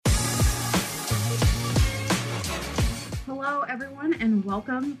everyone, and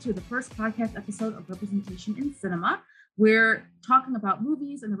welcome to the first podcast episode of Representation in Cinema. We're talking about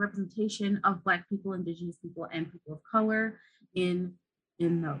movies and the representation of Black people, Indigenous people, and people of color in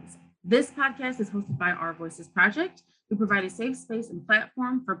those. This podcast is hosted by Our Voices Project. We provide a safe space and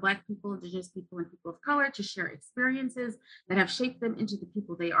platform for Black people, Indigenous people, and people of color to share experiences that have shaped them into the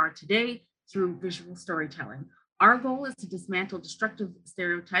people they are today through visual storytelling. Our goal is to dismantle destructive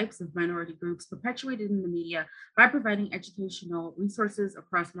stereotypes of minority groups perpetuated in the media by providing educational resources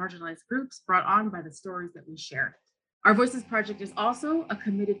across marginalized groups brought on by the stories that we share. Our Voices Project is also a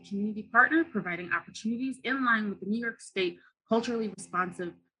committed community partner, providing opportunities in line with the New York State culturally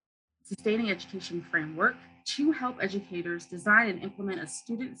responsive sustaining education framework to help educators design and implement a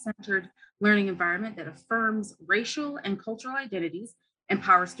student-centered learning environment that affirms racial and cultural identities,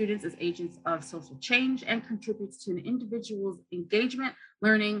 empowers students as agents of social change, and contributes to an individual's engagement,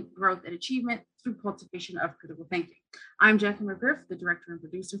 learning, growth, and achievement through cultivation of critical thinking. I'm Jackie McGriff, the director and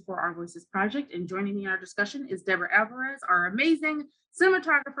producer for Our Voices Project, and joining me in our discussion is Deborah Alvarez, our amazing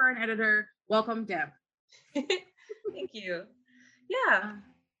cinematographer and editor. Welcome, Deb. Thank you. Yeah.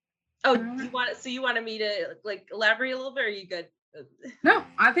 Oh, you wanted me to like elaborate a little bit, or are you good? No,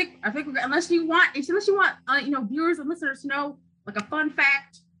 I think we're good. Unless you want viewers and listeners to know like a fun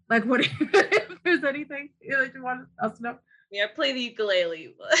fact, like what if there's anything that you want us to know. Yeah, I play the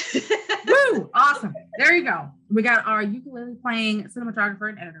ukulele. Woo! Awesome. There you go. We got our ukulele playing cinematographer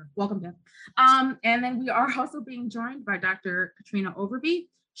and editor. Welcome, Deb. And then we are also being joined by Dr. Katrina Overby.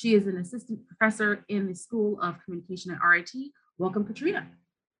 She is an assistant professor in the School of Communication at RIT. Welcome, Katrina.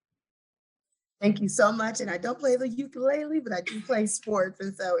 Thank you so much. And I don't play the ukulele, but I do play sports.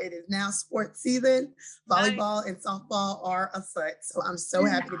 And so it is now sports season. Volleyball and softball are afoot. So I'm so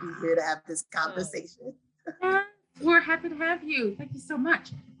happy to be here to have this conversation. We're happy to have you. Thank you so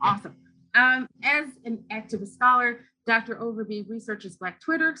much. Awesome. As an activist scholar, Dr. Overby researches Black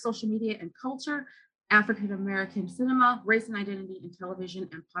Twitter, social media and culture, African American cinema, race and identity in television,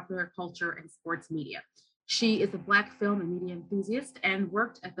 and popular culture and sports media. She is a Black film and media enthusiast and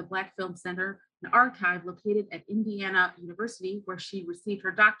worked at the Black Film Center and Archive located at Indiana University, where she received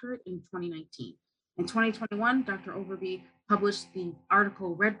her doctorate in 2019. In 2021, Dr. Overby published the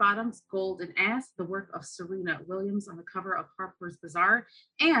article Red Bottoms, Gold and Ass, the work of Serena Williams on the cover of Harper's Bazaar,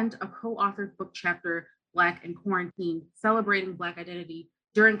 and a co-authored book chapter, Black in Quarantine, celebrating Black identity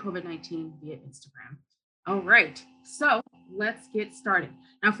during COVID-19 via Instagram. All right, so let's get started.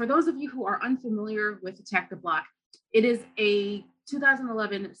 Now, for those of you who are unfamiliar with Attack the Block, it is a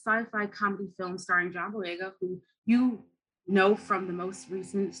 2011 sci-fi comedy film starring John Boyega, who you know from the most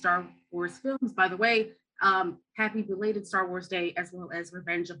recent Star Wars films. By the way, happy belated Star Wars Day, as well as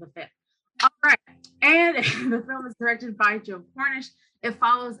Revenge of the Fifth. All right, and the film is directed by Joe Cornish. It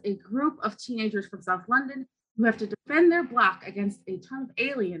follows a group of teenagers from South London who have to defend their block against a ton of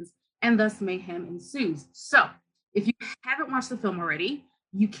aliens, and thus mayhem ensues. So if you haven't watched the film already,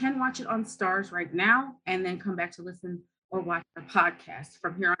 you can watch it on Stars right now and then come back to listen or watch the podcast.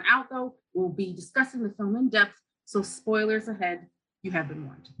 From here on out, though, we'll be discussing the film in depth, so spoilers ahead, you have been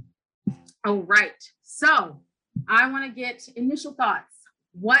warned. All right, so I want to get initial thoughts.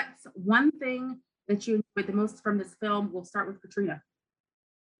 What's one thing that you enjoyed the most from this film? We'll start with Katrina.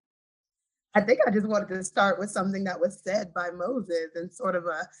 I think I just wanted to start with something that was said by Moses and sort of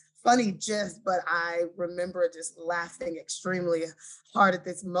a funny gist, but I remember just laughing extremely hard at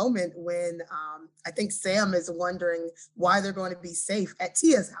this moment when I think Sam is wondering why they're going to be safe at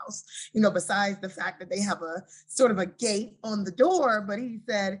Tia's house, besides the fact that they have a sort of a gate on the door. But he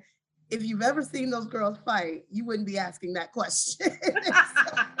said, if you've ever seen those girls fight, you wouldn't be asking that question.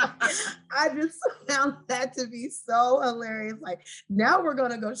 I just found that to be so hilarious. Like, now we're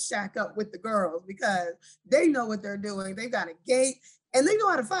going to go shack up with the girls because they know what they're doing. They've got a gate and they know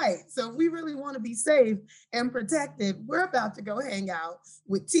how to fight. So if we really want to be safe and protected, we're about to go hang out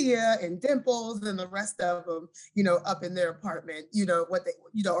with Tia and Dimples and the rest of them, up in their apartment,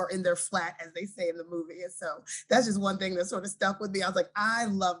 or in their flat, as they say in the movie. And so that's just one thing that sort of stuck with me. I was like, I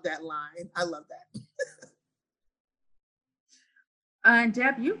love that line. I love that.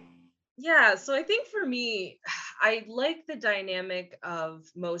 Deb, you? Yeah, so I think for me, I like the dynamic of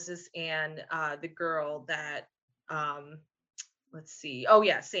Moses and the girl that, let's see. Oh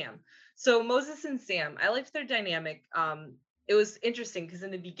yeah, Sam. So Moses and Sam, I liked their dynamic. It was interesting because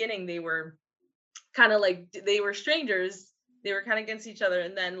in the beginning they were kind of like, they were strangers. They were kind of against each other.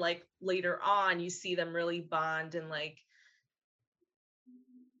 And then like later on, you see them really bond and like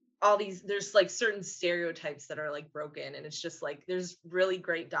all these, there's like certain stereotypes that are like broken. And it's just like, there's really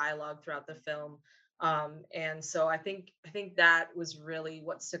great dialogue throughout the film. And so I think that was really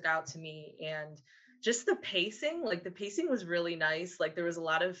what stuck out to me. And just the pacing, like the pacing was really nice. Like there was a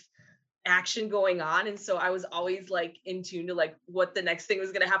lot of action going on, and so I was always like in tune to like what the next thing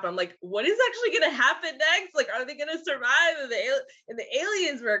was going to happen. I'm like, what is actually going to happen next? Like, are they going to survive? And the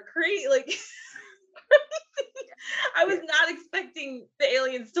aliens were crazy. Like I was not expecting the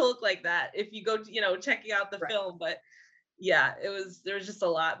aliens to look like that if you go to, checking out the film. But yeah, there was just a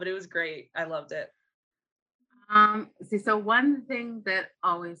lot, but it was great. I loved it. So one thing that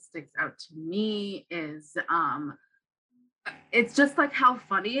always sticks out to me is it's just like how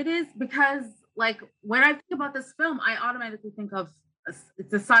funny it is, because like when I think about this film, I automatically think of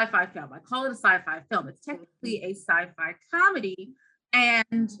it's a sci-fi film. I call it a sci-fi film. It's technically a sci-fi comedy.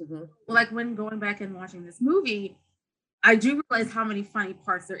 And like when going back and watching this movie, I do realize how many funny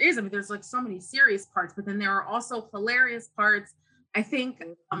parts there is. I mean, there's like so many serious parts, but then there are also hilarious parts. I think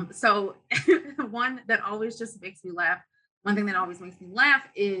so. One that always just makes me laugh. One thing that always makes me laugh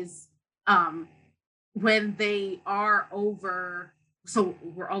is when they are over. So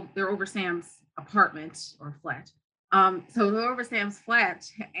they're over Sam's apartment or flat. So they're over Sam's flat,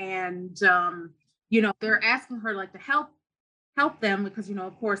 and they're asking her like to help them because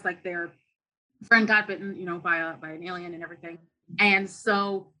of course like their friend got bitten by an alien and everything. And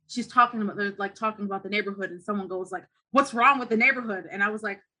so they're like talking about the neighborhood, and someone goes like, what's wrong with the neighborhood? And I was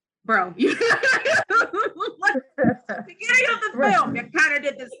like, bro, you like, beginning of the film, you kind of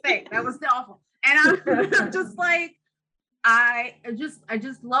did this thing that was awful. And I'm just like, I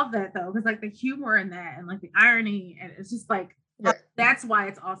just love that though, because like the humor in that and like the irony, and it's just like that's why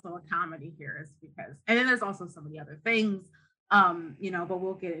it's also a comedy here, is because, and then there's also some of the other things, but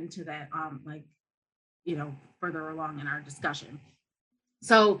we'll get into that further along in our discussion.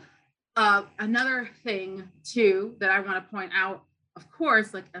 So another thing too that I want to point out, of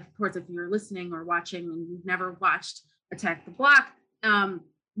course, if you're listening or watching and you've never watched Attack the Block,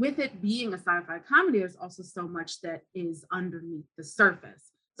 with it being a sci-fi comedy, there's also so much that is underneath the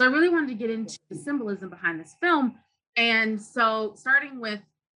surface. So I really wanted to get into the symbolism behind this film. And so starting with,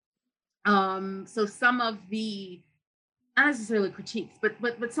 so some of the, not necessarily critiques,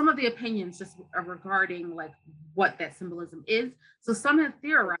 but some of the opinions just regarding like what that symbolism is. So some have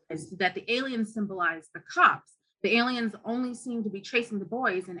theorized that the aliens symbolize the cops. The aliens only seem to be chasing the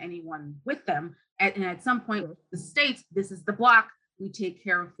boys and anyone with them. And at some point, the states, this is the block, we take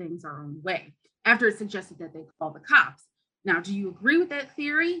care of things our own way, after it suggested that they call the cops. Now, do you agree with that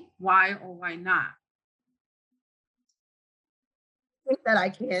theory? Why or why not? I think that I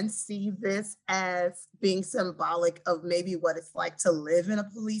can see this as being symbolic of maybe what it's like to live in a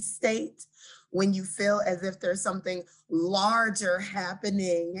police state, when you feel as if there's something larger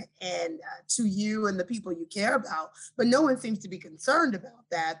happening and to you and the people you care about, but no one seems to be concerned about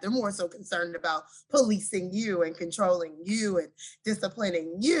that. They're more so concerned about policing you and controlling you and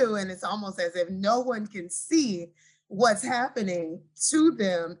disciplining you. And it's almost as if no one can see what's happening to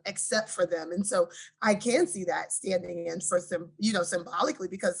them except for them. And so I can see that standing in for some, symbolically,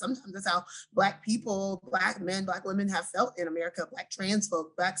 because sometimes that's how Black people, Black men, Black women have felt in America, Black trans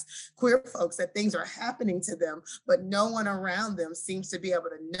folk, Black queer folks, that things are happening to them, but no one around them seems to be able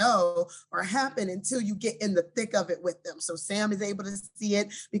to know or happen until you get in the thick of it with them. So Sam is able to see it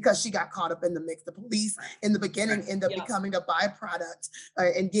because she got caught up in the mix. The police in the beginning end up becoming a byproduct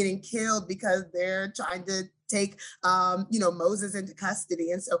and getting killed because they're trying to take Moses into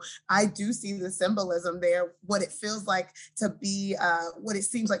custody. And so I do see the symbolism there, what it feels like to be, what it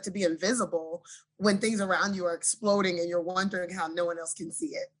seems like to be invisible when things around you are exploding and you're wondering how no one else can see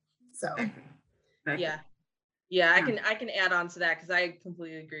it. So yeah, I can add on to that, because I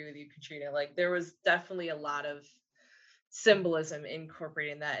completely agree with you, Katrina. Like there was definitely a lot of symbolism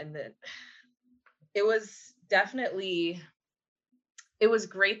incorporating that, and that it was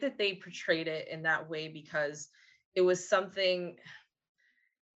great that they portrayed it in that way, because it was something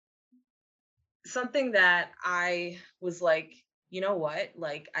that I was like, you know what?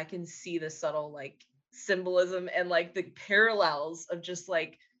 Like I can see the subtle like symbolism and like the parallels of just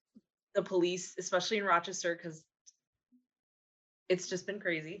like the police, especially in Rochester, because it's just been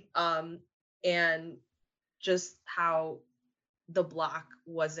crazy. And just how the block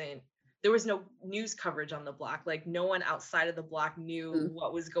there was no news coverage on the block. Like no one outside of the block knew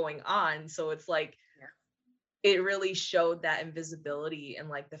what was going on. So it's like, it really showed that invisibility and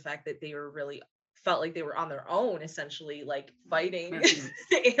like the fact that they felt like they were on their own, essentially, like fighting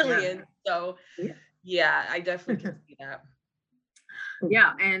the aliens. So I definitely can see that.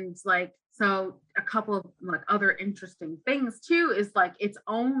 Yeah, and like, so a couple of like other interesting things too is like it's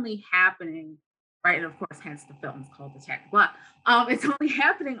only happening, right? And of course, hence the film is called Attack the Block. It's only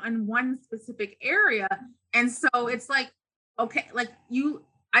happening on one specific area, and so it's like, okay, like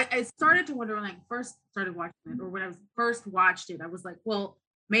I started to wonder when I first started watching it, or when I was first watched it, I was like, well,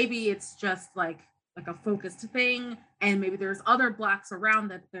 maybe it's just like a focused thing, and maybe there's other blocks around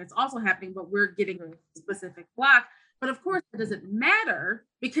that that's also happening, but we're getting Mhm. a specific block. But of course, it doesn't matter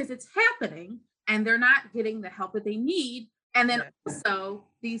because it's happening, and they're not getting the help that they need. And then Yeah. also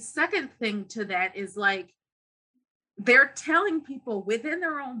the second thing to that is like they're telling people within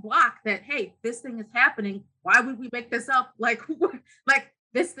their own block that hey, this thing is happening. Why would we make this up? Like, like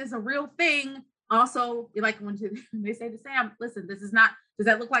this is a real thing. Also, like when they say to Sam, listen, this is not, does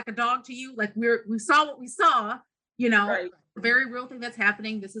that look like a dog to you? Like we saw what we saw, you know, Right. a very real thing that's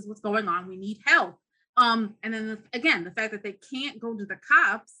happening. This is what's going on. We need help. And then again, the fact that they can't go to the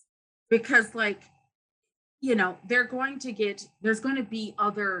cops because like, you know, there's going to be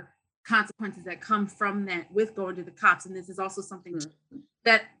other consequences that come from that with going to the cops. And this is also something Mhm.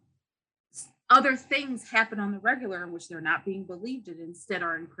 that other things happen on the regular in which they're not being believed and instead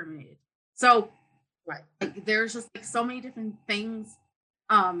are incriminated. So Right. like, there's just like so many different things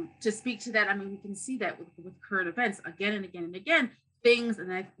to speak to that. I mean, we can see that with current events again and again and again. Things,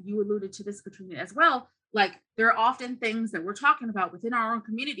 and you alluded to this, Katrina, as well. Like there are often things that we're talking about within our own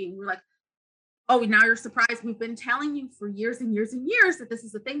community, and we're like, oh, now you're surprised. We've been telling you for years and years and years that this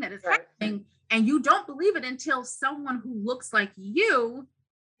is a thing that is Right. happening, and you don't believe it until someone who looks like you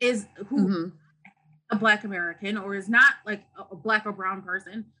is who Mhm. a Black American or is not like a Black or brown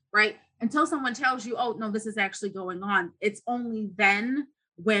person, right? Until someone tells you, oh, no, this is actually going on. It's only then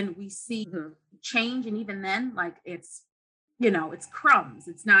when we see Mhm. change. And even then, like it's, you know, it's crumbs.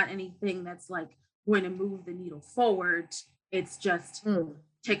 It's not anything that's like going to move the needle forward. It's just Mm.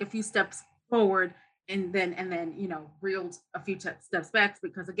 take a few steps forward and then you know reeled a few steps back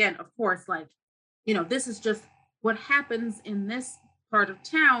because again of course like you know this is just what happens in this part of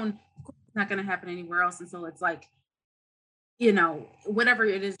town. Of course, it's not going to happen anywhere else, and so it's like you know whatever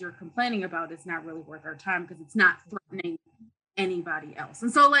it is you're complaining about is not really worth our time because it's not threatening anybody else.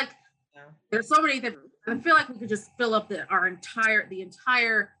 And so like Yeah. there's so many that Mhm. I feel like we could just fill up the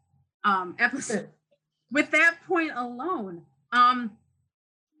entire episode with that point alone.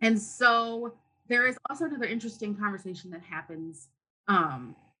 And so there is also another interesting conversation that happens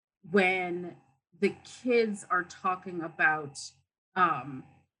um, when the kids are talking about um,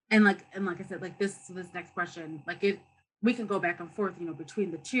 and like I said, like this next question, like it we can go back and forth, you know,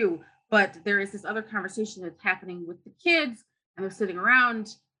 between the two, but there is this other conversation that's happening with the kids and they're sitting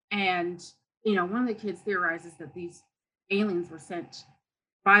around and you know, one of the kids theorizes that these aliens were sent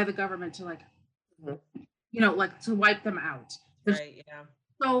by the government to like, Mhm. you know, like to wipe them out. Right. Yeah.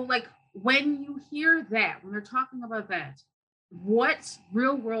 So, like, when you hear that, when they're talking about that, what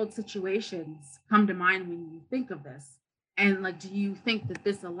real world situations come to mind when you think of this? And like, do you think that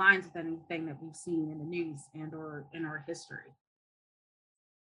this aligns with anything that we've seen in the news and or in our history?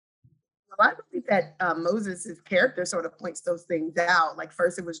 Well, I think that Moses's character sort of points those things out. Like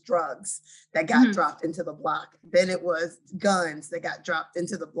first, it was drugs that got Mhm. dropped into the block. Then it was guns that got dropped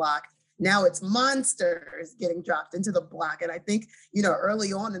into the block. Now it's monsters getting dropped into the block. And I think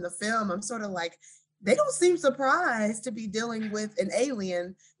early on in the film, I'm sort of like, they don't seem surprised to be dealing with an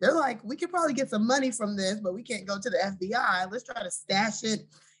alien. They're like, we could probably get some money from this, but we can't go to the FBI. Let's try to stash it,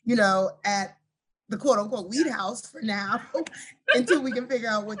 at the quote unquote weed house for now until we can figure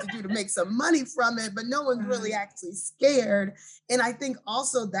out what to do to make some money from it. But no one's really Right. actually scared. And I think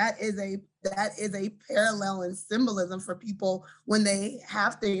also that is a parallel in symbolism for people when they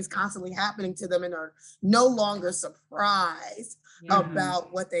have things constantly happening to them and are no longer surprised Yeah. Mhm.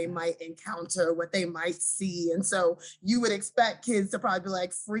 about what they might encounter, what they might see. And so you would expect kids to probably be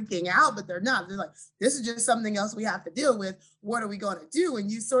like freaking out, but they're not. They're like, this is just something else we have to deal with. What are we going to do?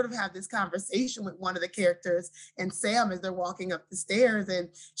 And you sort of have this conversation with one of the characters and Sam as they're walking up the stairs. And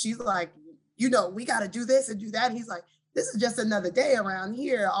she's like, we got to do this and do that. And he's like, this is just another day around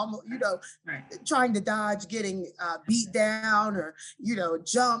here, almost, Right. trying to dodge getting beat down or,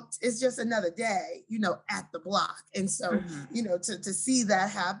 jumped. It's just another day, at the block. And so, Mhm. to see that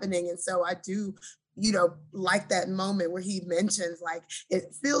happening. And so I do, like that moment where he mentions like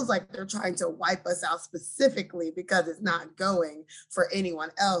it feels like they're trying to wipe us out specifically because it's not going for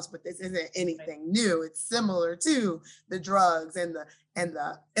anyone else, but this isn't Right. anything new. It's similar to the drugs and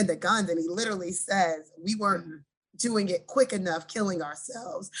the guns. And he literally says we weren't Mhm. doing it quick enough, killing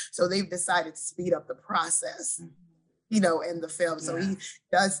ourselves. So they've decided to speed up the process, Mhm. in the film. So Yeah. he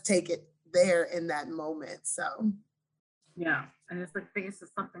does take it there in that moment. So Yeah. And it's like, I think it's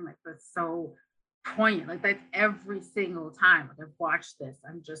just something like that's so poignant. Like that's every single time like I've watched this,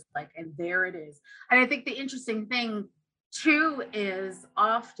 I'm just like, and there it is. And I think the interesting thing too is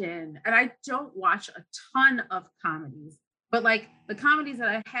often, and I don't watch a ton of comedies, But like the comedies that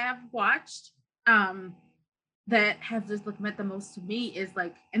I have watched, that have just like meant the most to me is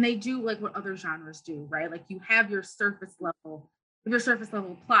like, and they do like what other genres do, right? Like you have your surface level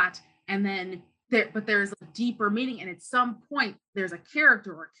plot, and then but there's a deeper meaning, and at some point there's a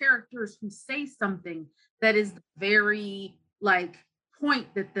character or characters who say something that is the very like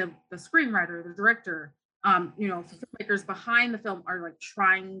point that the screenwriter, the director, filmmakers behind the film are like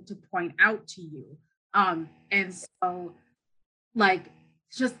trying to point out to you. And so like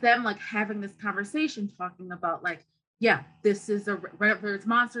just them like having this conversation talking about like, yeah, this is whether it's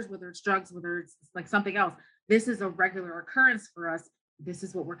monsters, whether it's drugs, whether it's like something else, this is a regular occurrence for us. This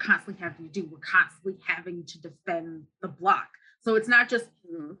is what we're constantly having to do. We're constantly having to defend the block. So it's not just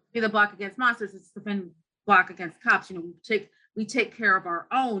be the block against monsters, it's defend block against cops. We take care of our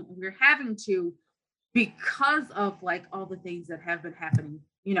own, and we're having to, because of like all the things that have been happening,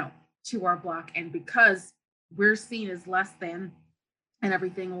 to our block, and because we're seen as less than and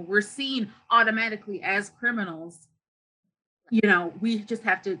everything, or we're seen automatically as criminals, we just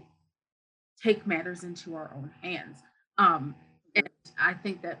have to take matters into our own hands. And I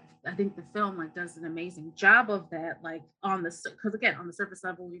think the film like does an amazing job of that, like because again, on the surface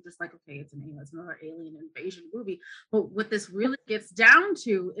level, you're just like, okay, it's another alien invasion movie. But what this really gets down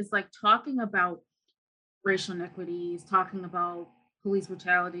to is like talking about racial inequities, talking about police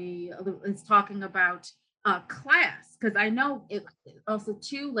brutality, it's talking about class, because I know it also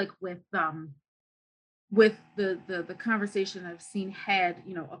too, like with the conversation I've seen had,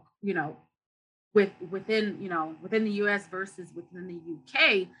 within the US versus within the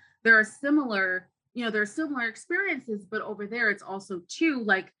UK, there are similar experiences, but over there it's also too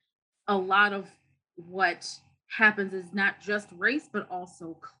like a lot of what happens is not just race but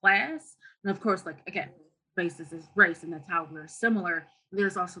also class. And of course, like again, basis is race, and that's how we're similar.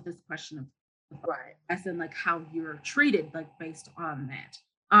 There's also this question of Right. as in like how you're treated like based on that.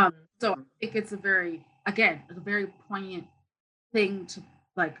 So I think it's a very poignant thing to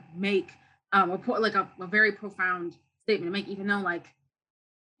like make, a very profound statement to make, even though like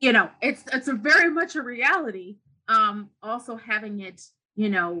it's a very much a reality. Also having it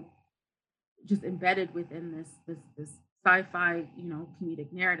just embedded within this sci-fi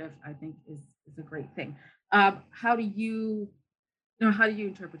comedic narrative, I think is a great thing. How do you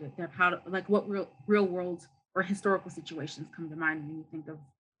interpret it? Like what real world or historical situations come to mind when you think of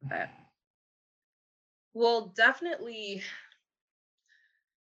that? Well, definitely.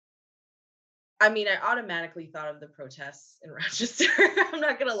 I mean, I automatically thought of the protests in Rochester. I'm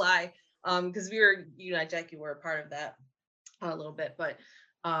not gonna lie, because Jackie were a part of that a little bit, but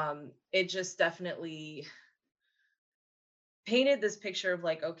it just definitely painted this picture of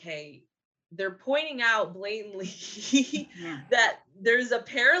like, okay, they're pointing out blatantly that there's a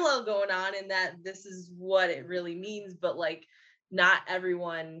parallel going on, and that this is what it really means, but like not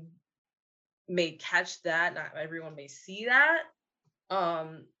everyone may catch that, not everyone may see that.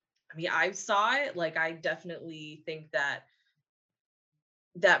 I mean, I saw it, like I definitely think that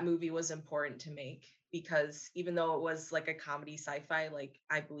that movie was important to make, because even though it was like a comedy sci-fi, like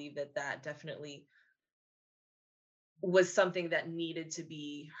I believe that definitely was something that needed to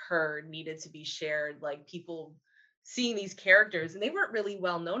be heard, needed to be shared, like people seeing these characters, and they weren't really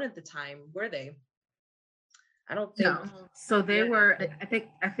well known at the time, were they? I don't think. No. So they were, I think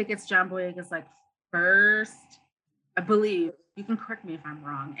it's John Boyega's like first, I believe. You can correct me if I'm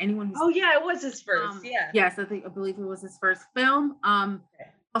wrong. Anyone who's, oh yeah, it was his first. Yes, I believe it was his first film.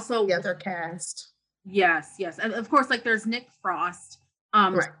 Also, yeah, they're cast. Yes, and of course, like there's Nick Frost.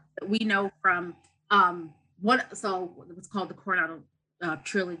 Right. We know from what's called the Coronado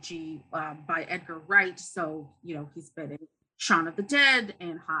trilogy by Edgar Wright. So he's been in Shaun of the Dead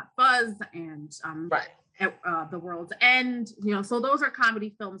and Hot Fuzz and right. The World's End. So those are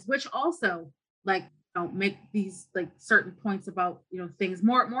comedy films, which also like make these like certain points about things,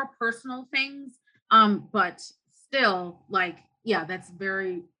 more personal things, but still like that's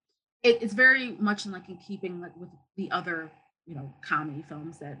very, it's very much in keeping like with the other comedy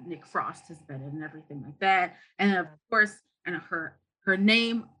films that Nick Frost has been in and everything like that. And of course, and her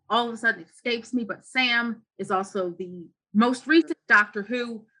name all of a sudden escapes me, but Sam is also the most recent Doctor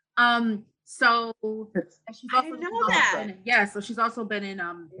Who. So she's also, I didn't know that. So she's also been in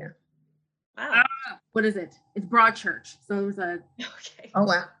Wow. What is it? It's Broadchurch. So it was a oh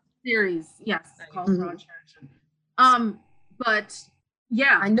wow series, yes, called Broadchurch. But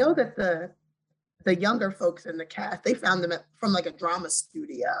yeah, I know that the younger folks in the cast, they found them from like a drama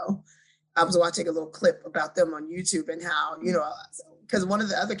studio. I was watching a little clip about them on YouTube, and how because one of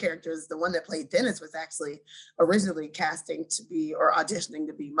the other characters, the one that played Dennis, was actually originally casting to be or auditioning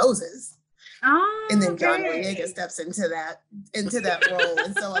to be Moses. And Oh, then John okay. Boyega steps into that role.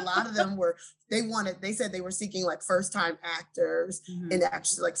 And so a lot of them they said they were seeking like first time actors Mhm. and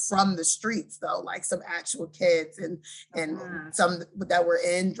actually like from the streets though, like some actual kids and Yes. some that were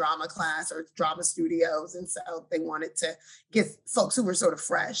in drama class or drama studios. And so they wanted to get folks who were sort of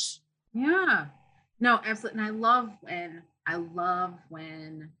fresh. Yeah. No, absolutely. And I love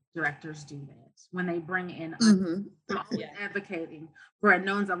when directors do that. When they bring in Hmm. I'm always Yeah. advocating for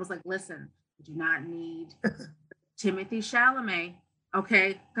unknowns. I was like, listen, you do not need Timothy Chalamet,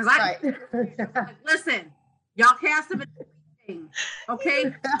 okay? Because I Right. like, listen, y'all cast him in everything,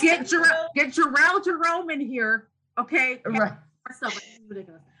 okay? Get Jarrell Jerome in here, okay? Right. Stuff like, this is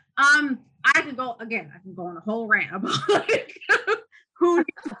ridiculous. I can go again. I can go on a whole rant about like who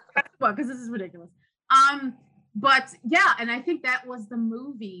needs what because this is ridiculous. But yeah, and I think that was the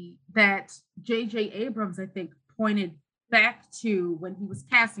movie that J.J. Abrams, I think, pointed back to when he was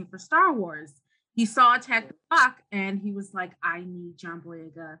casting for Star Wars. He saw Attack the Block and he was like, I need John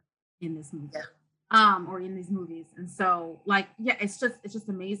Boyega in this movie. Yeah. Or in these movies. And so like, yeah, it's just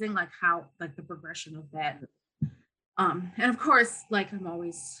amazing like how like the progression of that. And of course, like I'm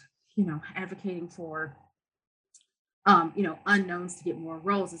always, advocating for unknowns to get more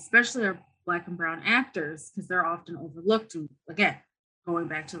roles, especially our Black and brown actors, because they're often overlooked. And again, going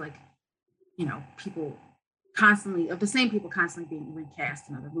back to like, people constantly of the same people constantly being recast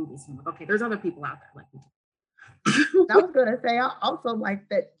in other movies. And I'm like, okay, there's other people out there like I was gonna say I also like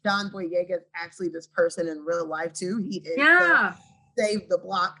that John Boyega is actually this person in real life too. He is the yeah, save the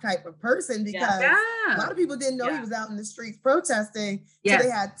block type of person Yeah. because a lot yeah, of people didn't know he Yeah. was out in the streets protesting. So yes, they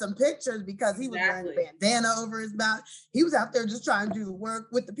had some pictures because he was wearing a Exactly. bandana over his back. He was out there just trying to do the work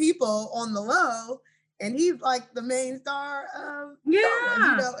with the people on the low. And he's like the main star of Star Wars,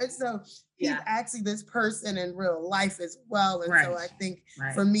 yeah, and so he's Yeah. actually this person in real life as well. And so I right, think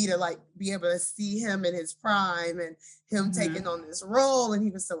right. for me to like be able to see him in his prime and him Mhm. taking on this role, and he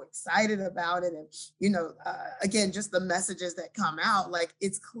was so excited about it, and again, just the messages that come out, like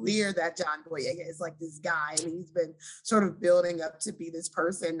it's clear that John Boyega is like this guy, and he's been sort of building up to be this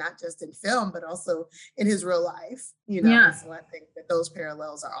person, not just in film, but also in his real life, Yeah. So I think that those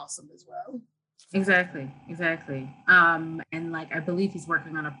parallels are awesome as well. Exactly. And like I believe he's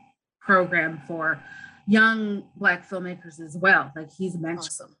working on a program for young Black filmmakers as well. Like he's mentioned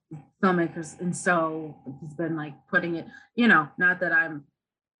Awesome. filmmakers, and so he's been like putting it, not that I'm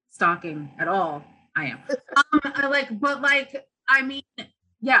stalking at all. I am. But like, I mean,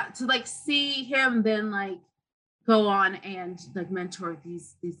 yeah, to like see him then like go on and like mentor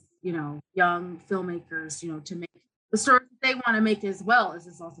these young filmmakers, to make the stories that they want to make as well is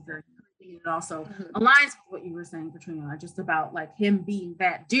also very encouraging. It also Mhm. aligns with what you were saying, Katrina, just about like him being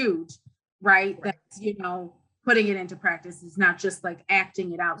that dude, right? Right. That's putting it into practice is not just like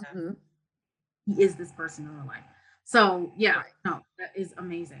acting it out. Mhm. He is this person in real life. So yeah, Right. no, that is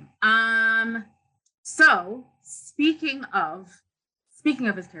amazing. So speaking of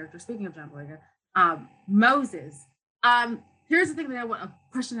his character, speaking of John Boyega, Moses. Here's the thing that a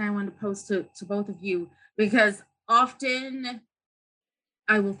question I wanted to pose to both of you, because often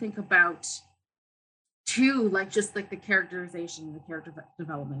I will think about too, like just like the characterization, the character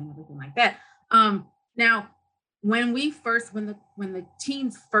development, and everything like that. Now, when the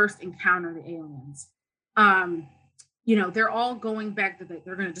teens first encounter the aliens, um, they're all going back to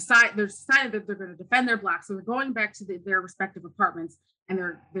they're going to decide. They're decided that they're going to defend their block, so they're going back to their respective apartments, and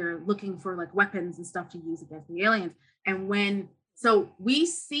they're looking for like weapons and stuff to use against the aliens. And so we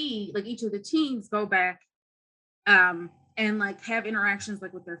see like each of the teens go back and like have interactions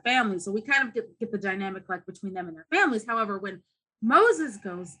like with their families. So we kind of get the dynamic like between them and their families. However, when Moses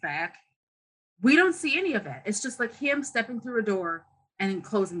goes back, we don't see any of that. It's just like him stepping through a door and then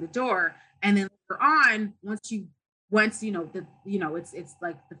closing the door. And then later on, it's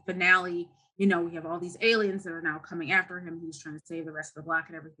like the finale. We have all these aliens that are now coming after him. He's trying to save the rest of the block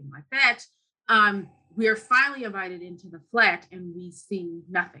and everything like that. We are finally invited into the flat and we see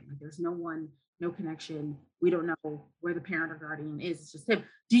nothing. Like there's no one, no connection. We don't know where the parent or guardian is. It's just him.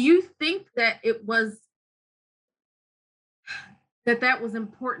 Do you think that it was that was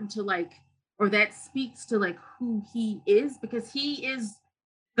important to like, or that speaks to like who he is? Because he is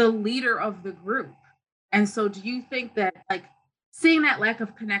the leader of the group. And so do you think that like seeing that lack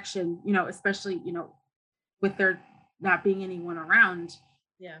of connection, especially, with there not being anyone around,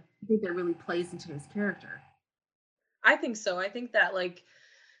 Yeah. I think that really plays into his character? I think so. I think that like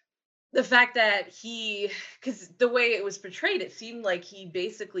the fact that because the way it was portrayed, it seemed like he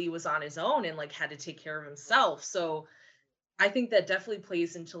basically was on his own and like had to take care of himself. So I think that definitely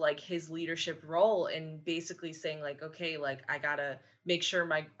plays into like his leadership role and basically saying like, okay, like I gotta make sure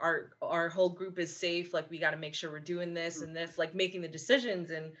our whole group is safe. Like we got to make sure we're doing this and this, like making the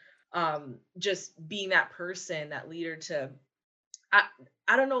decisions and just being that person, that leader to I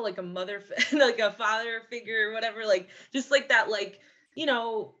I don't know, like a like a father figure or whatever, like just like that, like, you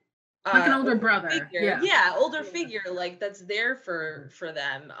know, Like an older older brother. figure. Yeah. Yeah, older Yeah. figure, like that's there for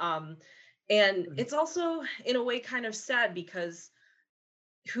them. And Mhm. it's also in a way kind of sad because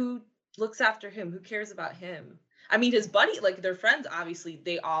who looks after him? Who cares about him? I mean, his buddy, like their friends, obviously,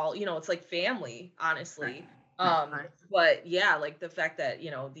 they all, it's like family, Right. honestly. Right. Right. But yeah, like the fact that,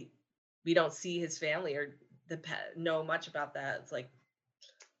 we don't see his family or the pet know much about that. It's like,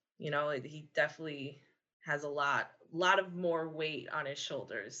 he definitely has a lot of more weight on his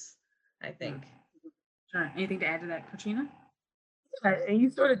shoulders, I Mm. think. Sure. Anything to add to that, Katrina? And you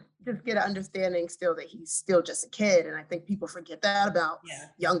sort of just get an understanding still that he's still just a kid. And I think people forget that about Yeah.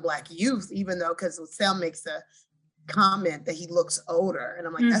 young Black youth, even though, because Sam makes a comment that he looks older. And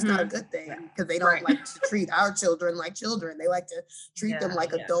I'm like, that's not a Mm-hmm. good Yeah. thing because they don't Right. like to treat our children like children. They like to treat them Yeah,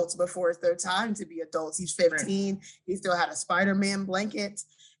 like yeah. adults before it's their time to be adults. He's Right. 15. He still had a Spider-Man blanket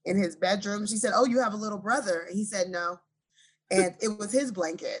in his bedroom. She said, "Oh, you have a little brother?" And he said, "No." And it was his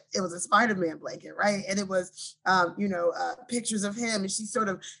blanket. It was a Spider-Man blanket, right? And it was, pictures of him. And she sort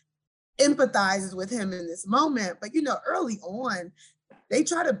of empathizes with him in this moment. But early on, they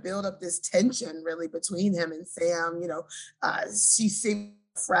try to build up this tension really between him and Sam. She seems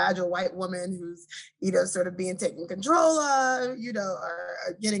fragile white woman who's sort of being taken control of,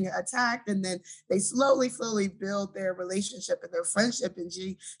 or getting attacked, and then they slowly build their relationship and their friendship, and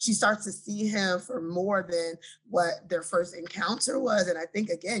she starts to see him for more than what their first encounter was. And I think,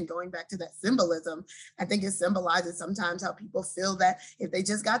 again, going back to that symbolism, I think it symbolizes sometimes how people feel that if they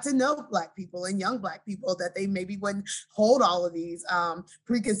just got to know Black people and young Black people, that they maybe wouldn't hold all of these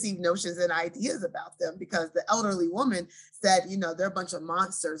preconceived notions and ideas about them, because the elderly woman said, they're a bunch of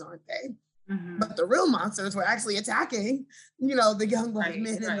monsters, aren't they? Mm-hmm. But the real monsters were actually attacking, the young Black Right,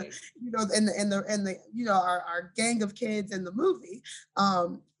 men and right. our gang of kids in the movie.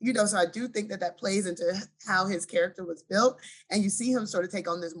 So I do think that plays into how his character was built, and you see him sort of take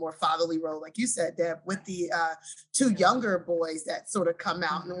on this more fatherly role, like you said, Deb, with the two younger boys that sort of come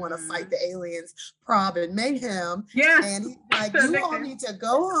out and want to fight the aliens, Prob and Mayhem. Yeah. And he's like, you all need to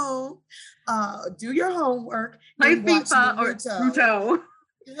go home, do your homework, Play and watch FIFA or Naruto. Naruto.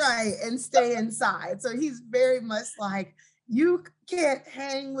 Right, and stay inside. So he's very much like, you can't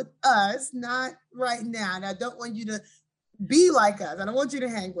hang with us, not right now. And I don't want you to be like us. I don't want you to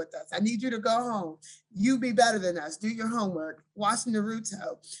hang with us. I need you to go home. You be better than us. Do your homework. Watch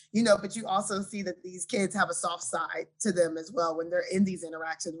Naruto. But you also see that these kids have a soft side to them as well when they're in these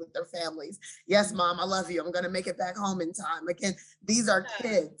interactions with their families. Yes, Mom, I love you. I'm going to make it back home in time. Again, these are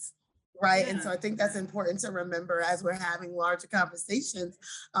kids. Right. And so I think that's important to remember as we're having larger conversations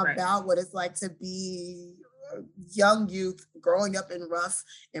about what it's like to be young youth growing up in rough,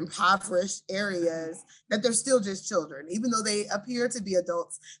 impoverished areas, that they're still just children. Even though they appear to be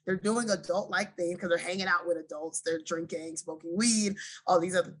adults, they're doing adult-like things because they're hanging out with adults, they're drinking, smoking weed, all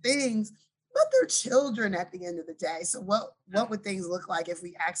these other things. But they're children at the end of the day. So what would things look like if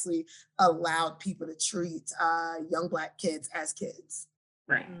we actually allowed people to treat young Black kids as kids?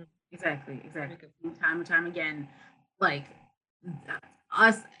 Right. Exactly. Time and time again, like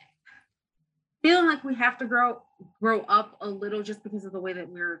us feeling like we have to grow up a little just because of the way that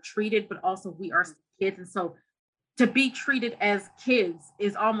we're treated, but also we are kids. And so to be treated as kids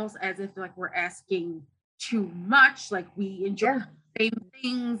is almost as if like we're asking too much. Like we enjoy the same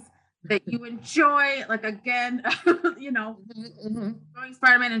things that you enjoy. Like again, enjoying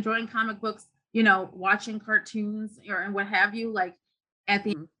Spider-Man, enjoying comic books, watching cartoons and what have you. Like at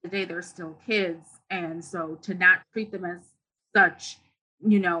the end of the day, they're still kids. And so to not treat them as such,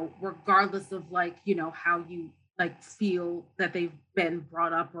 regardless of like, how you like feel that they've been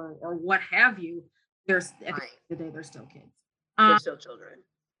brought up or what have you, there's at the end of the day, they're still kids. They're still children.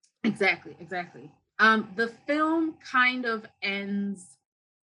 Exactly. The film kind of ends.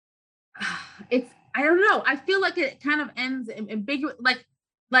 I don't know. I feel like it kind of ends ambiguous, like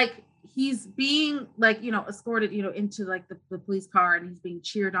he's being like, escorted, into like the police car, and he's being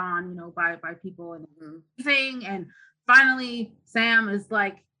cheered on, by people and everything. And finally, Sam is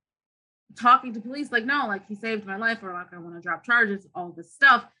like talking to police, like, no, like he saved my life, or like I want to drop charges, all this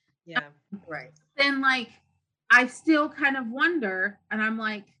stuff. Yeah. Right. Then like I still kind of wonder, and I'm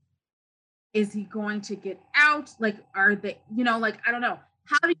like, is he going to get out? Like, are they, like, I don't know.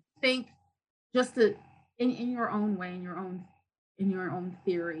 How do you think, just to in your own way, in your own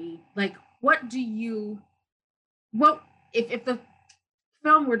theory, like what if the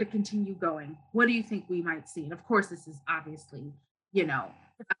film were to continue going, what do you think we might see? And of course, this is obviously you know,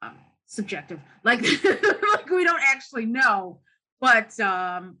 subjective. Like, like we don't actually know. But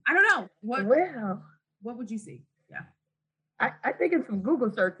I don't know. What would you see? Yeah. I think in some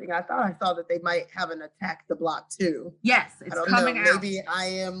Google searching, I thought I saw that they might have an Attack the Block 2. Yes, it's coming out. Maybe I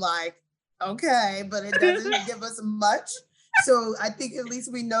am like, okay, but it doesn't give us much. So I think at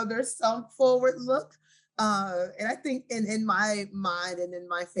least we know there's some forward look. And I think in my mind and in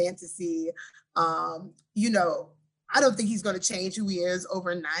my fantasy, you know, I don't think he's going to change who he is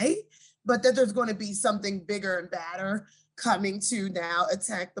overnight, but that there's going to be something bigger and badder coming to now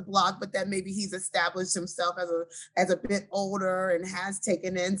Attack the Block, but that maybe he's established himself as a bit older and has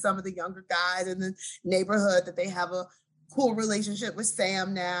taken in some of the younger guys in the neighborhood, that they have a cool relationship with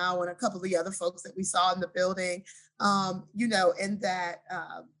Sam now and a couple of the other folks that we saw in the building, you know, and that,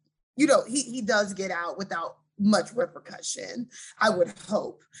 you know, he does get out without much repercussion, I would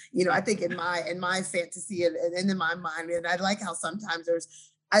hope. You know, I think in my fantasy and in my mind, and I like how sometimes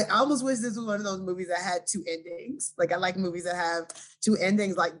I almost wish this was one of those movies that had two endings. Like I like movies that have two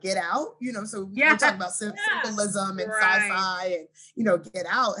endings, like Get Out, you know, so we're talking about symbolism and sci-fi, and, you know, Get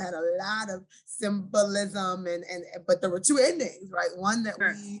Out had a lot of symbolism but there were two endings, right? One that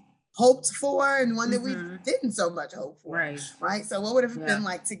we hoped for and one that we didn't so much hope for, right? So what would it have been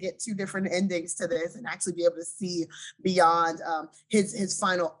like to get two different endings to this and actually be able to see beyond his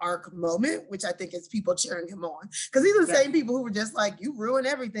final arc moment, which I think is people cheering him on, because these are the same people who were just like, you ruin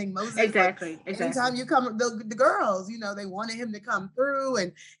everything, Moses. Exactly. Anytime you come, the girls, you know, they wanted him to come through,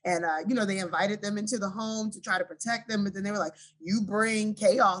 and you know, they invited them into the home to try to protect them, but then they were like, you bring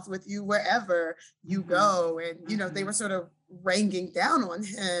chaos with you wherever you go, and you know, they were sort of raining down on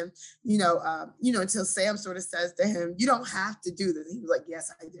him, you know, until Sam sort of says to him, you don't have to do this. He was like, yes,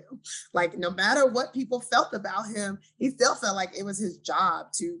 I do. Like, no matter what people felt about him, he still felt like it was his job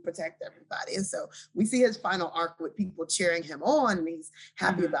to protect everybody. And so we see his final arc with people cheering him on, and he's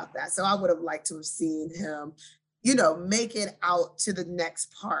happy about that. So I would have liked to have seen him, you know, make it out to the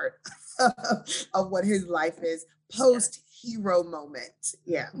next part of what his life is post hero moment.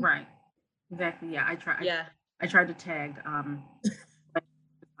 Yeah. Right. Exactly. Yeah. I tried to tag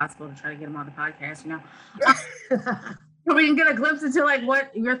possible to try to get him on the podcast, you know. So we can get a glimpse into like what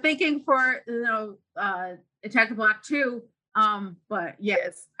you're thinking for, you know, Attack the Block 2. But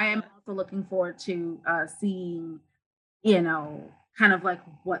yes, I am also looking forward to seeing, you know, kind of like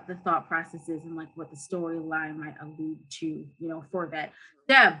what the thought process is and like what the storyline might allude to, you know, for that.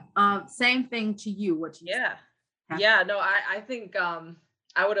 Deb, same thing to you. What you no, I think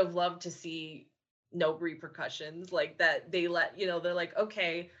I would have loved to see no repercussions, like that they let, you know, they're like,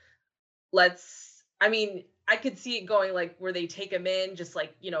 okay, I mean, I could see it going like where they take him in, just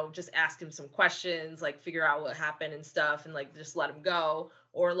like, you know, just ask him some questions, like figure out what happened and stuff, and like just let him go,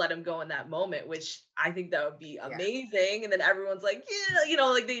 or let him go in that moment, which I think that would be amazing. And then everyone's like, yeah, you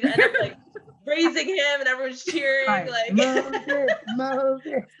know, like they end up like praising him and everyone's cheering, like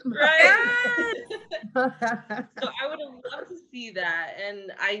Moses. Right. So I would have loved to see that.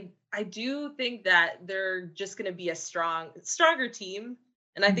 And I do think that they're just going to be a stronger team.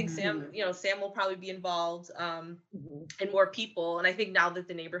 And I think Sam will probably be involved and more people. And I think now that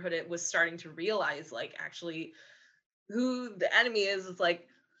the neighborhood was starting to realize like actually who the enemy is, it's like,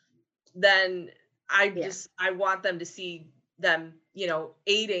 then I want them to see them, you know,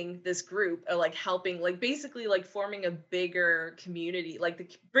 aiding this group or like helping, like basically like forming a bigger community,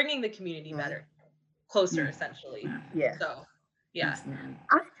 like bringing the community better, closer essentially. Yeah. So, yeah.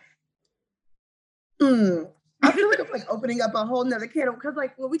 I feel like I'm like opening up a whole nother can of, because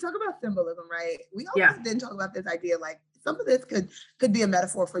like when we talk about symbolism, right? We always didn't talk about this idea like some of this could be a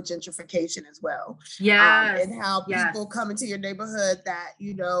metaphor for gentrification as well. And how people come into your neighborhood that,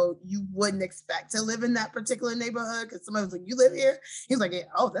 you know, you wouldn't expect to live in that particular neighborhood, because somebody was like, you live here? He's like,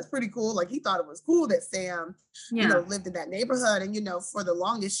 oh, that's pretty cool. Like he thought it was cool that Sam, you know, lived in that neighborhood. And, you know, for the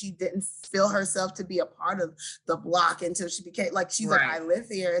longest, she didn't feel herself to be a part of the block until she became like, she's like, I live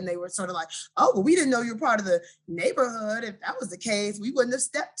here. And they were sort of like, oh, well, we didn't know you were part of the neighborhood. If that was the case, we wouldn't have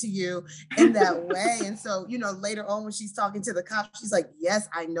stepped to you in that way. And so, you know, later on when she's talking to the cops, she's like, yes,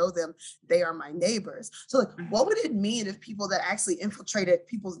 I know them. They are my neighbors. So like, what would it mean if people that actually infiltrated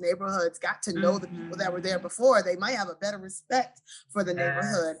people's neighborhoods got to know the people that were there before? They might have a better respect for the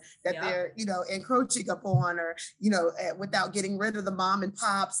neighborhood that they're, you know, encroaching upon, or, you know, without getting rid of the mom and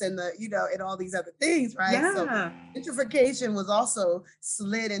pops and the, you know, and all these other things, right? So gentrification was also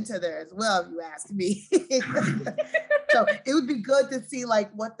slid into there as well, if you ask me. So it would be good to see like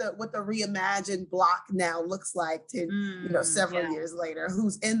what the reimagined block now looks like to, you know, several years later,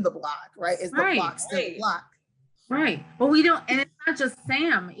 who's in the block, right? Is the block still the block? Right. But we don't, and it's not just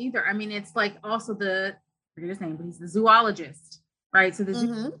Sam either. I mean, it's like also I forget his name, but he's the zoologist. right? So there's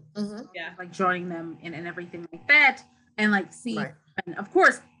Yeah. like joining them and everything like that, and like see, Right. and of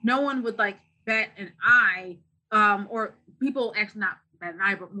course, no one would like bat an eye, or people actually not bat an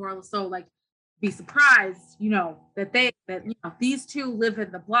eye, but more so like be surprised, that these two live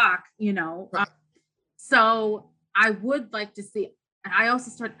in the block, Right. so I would like to see, and I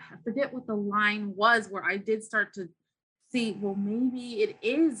also I forget what the line was where I did start to see, well, maybe it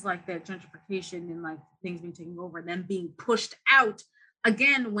is like that gentrification and like things being taken over and then being pushed out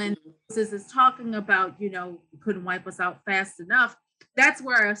again when this is talking about, you couldn't wipe us out fast enough. That's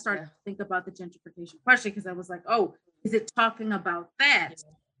where I started to think about the gentrification question, because I was like, oh, is it talking about that?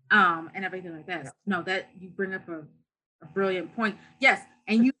 And everything like that. No, that you bring up a brilliant point. Yes.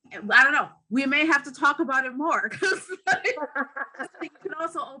 And I don't know, we may have to talk about it more, because you can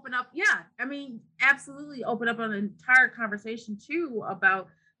also open up, absolutely open up an entire conversation too about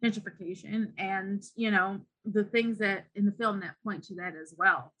gentrification and, the things that in the film that point to that as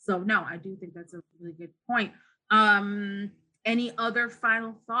well. So no, I do think that's a really good point. Any other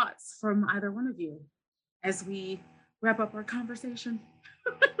final thoughts from either one of you as we wrap up our conversation?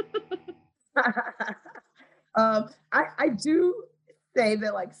 I do say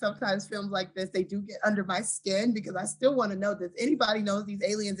that like sometimes films like this, they do get under my skin, because I still want to know, does anybody know these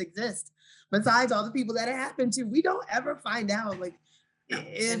aliens exist besides all the people that it happened to? We don't ever find out, like,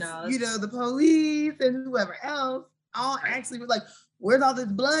 if the police and whoever else all actually were like, where's all this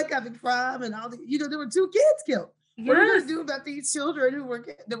blood coming from, and all the, there were 2 kids killed. What are we gonna do about these children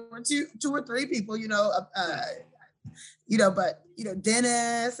there were two or three people, but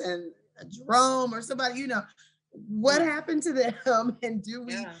Dennis and Jerome or somebody, what happened to them, and do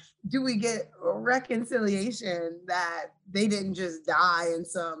we get reconciliation that they didn't just die in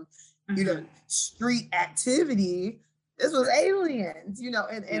some street activity? This was aliens,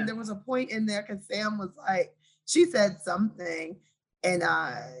 and there was a point in there, because Sam was like, she said something, and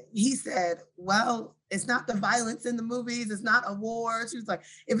he said, well, it's not the violence in the movies, it's not a war. She was like,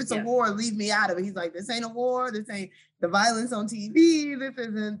 if it's a war, leave me out of it. He's like, this ain't a war, this ain't the violence on TV, this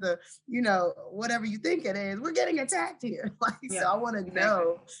isn't the, whatever you think it is. We're getting attacked here. So I want to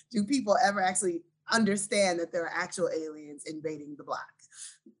know, do people ever actually understand that there are actual aliens invading the block?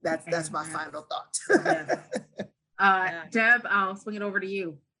 That's my final thought. Deb, I'll swing it over to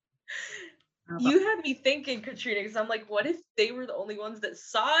you. You had me thinking, Katrina, because I'm like, what if they were the only ones that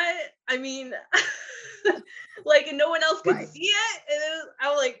saw it? I mean, and no one else could see it. And I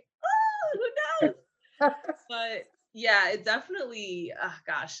was like, oh, who knows? But yeah, it definitely,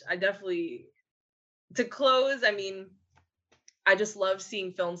 to close, I mean, I just love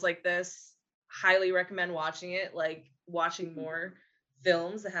seeing films like this. Highly recommend watching it, like watching more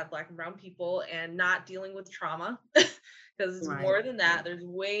films that have Black and brown people and not dealing with trauma. Because it's more than that. There's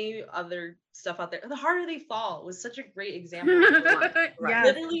way other stuff out there. The Harder They Fall was such a great example.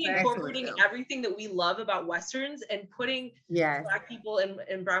 Literally incorporating everything that we love about Westerns and putting Black people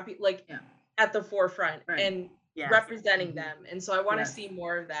and brown people at the forefront and representing them. And so I want to see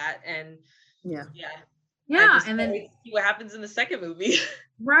more of that. And and then see what happens in the second movie.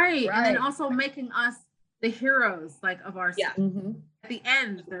 Right. And then also making us the heroes of our at the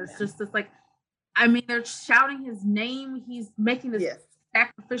end. There's just this they're shouting his name. He's making this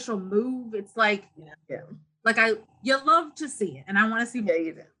sacrificial move. It's you love to see it, and I want to see more.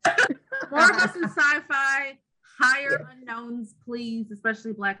 More of us in sci-fi. Higher unknowns, please,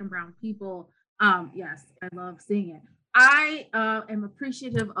 especially Black and brown people. Yes, I love seeing it. I am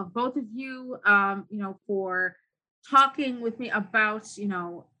appreciative of both of you, for talking with me about,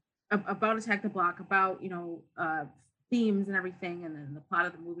 about Attack the Block, about, themes and everything, and then the plot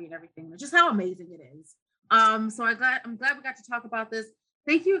of the movie and everything, just how amazing it is. So I'm glad we got to talk about this.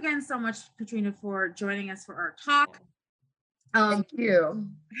 Thank you again so much, Katrina, for joining us for our talk. Thank you.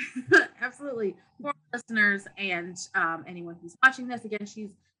 Absolutely. For listeners and anyone who's watching this, again,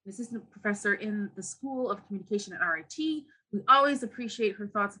 she's an assistant professor in the School of Communication at RIT. We always appreciate her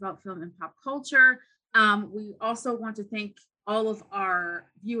thoughts about film and pop culture. We also want to thank all of our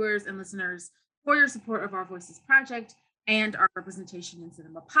viewers and listeners for your support of Our Voices Project and our Representation in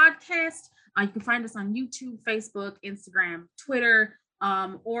Cinema podcast. You can find us on YouTube, Facebook, Instagram, Twitter,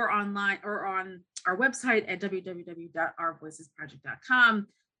 or online or on our website at www.ourvoicesproject.com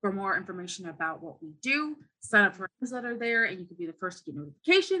for more information about what we do. Sign up for our newsletter there, and you can be the first to get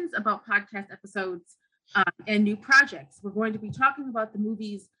notifications about podcast episodes and new projects. We're going to be talking about the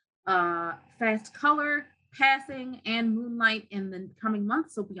movies Fast Color, Passing, and Moonlight in the coming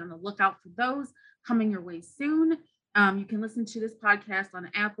months, so be on the lookout for those coming your way soon. You can listen to this podcast on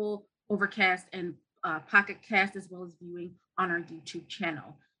Apple, Overcast, and Pocket Cast, as well as viewing on our YouTube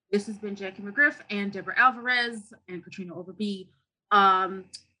channel. This has been Jackie McGriff and Deborah Alvarez and Katrina Overby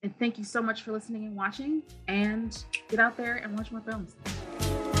And thank you so much for listening and watching, and get out there and watch more films.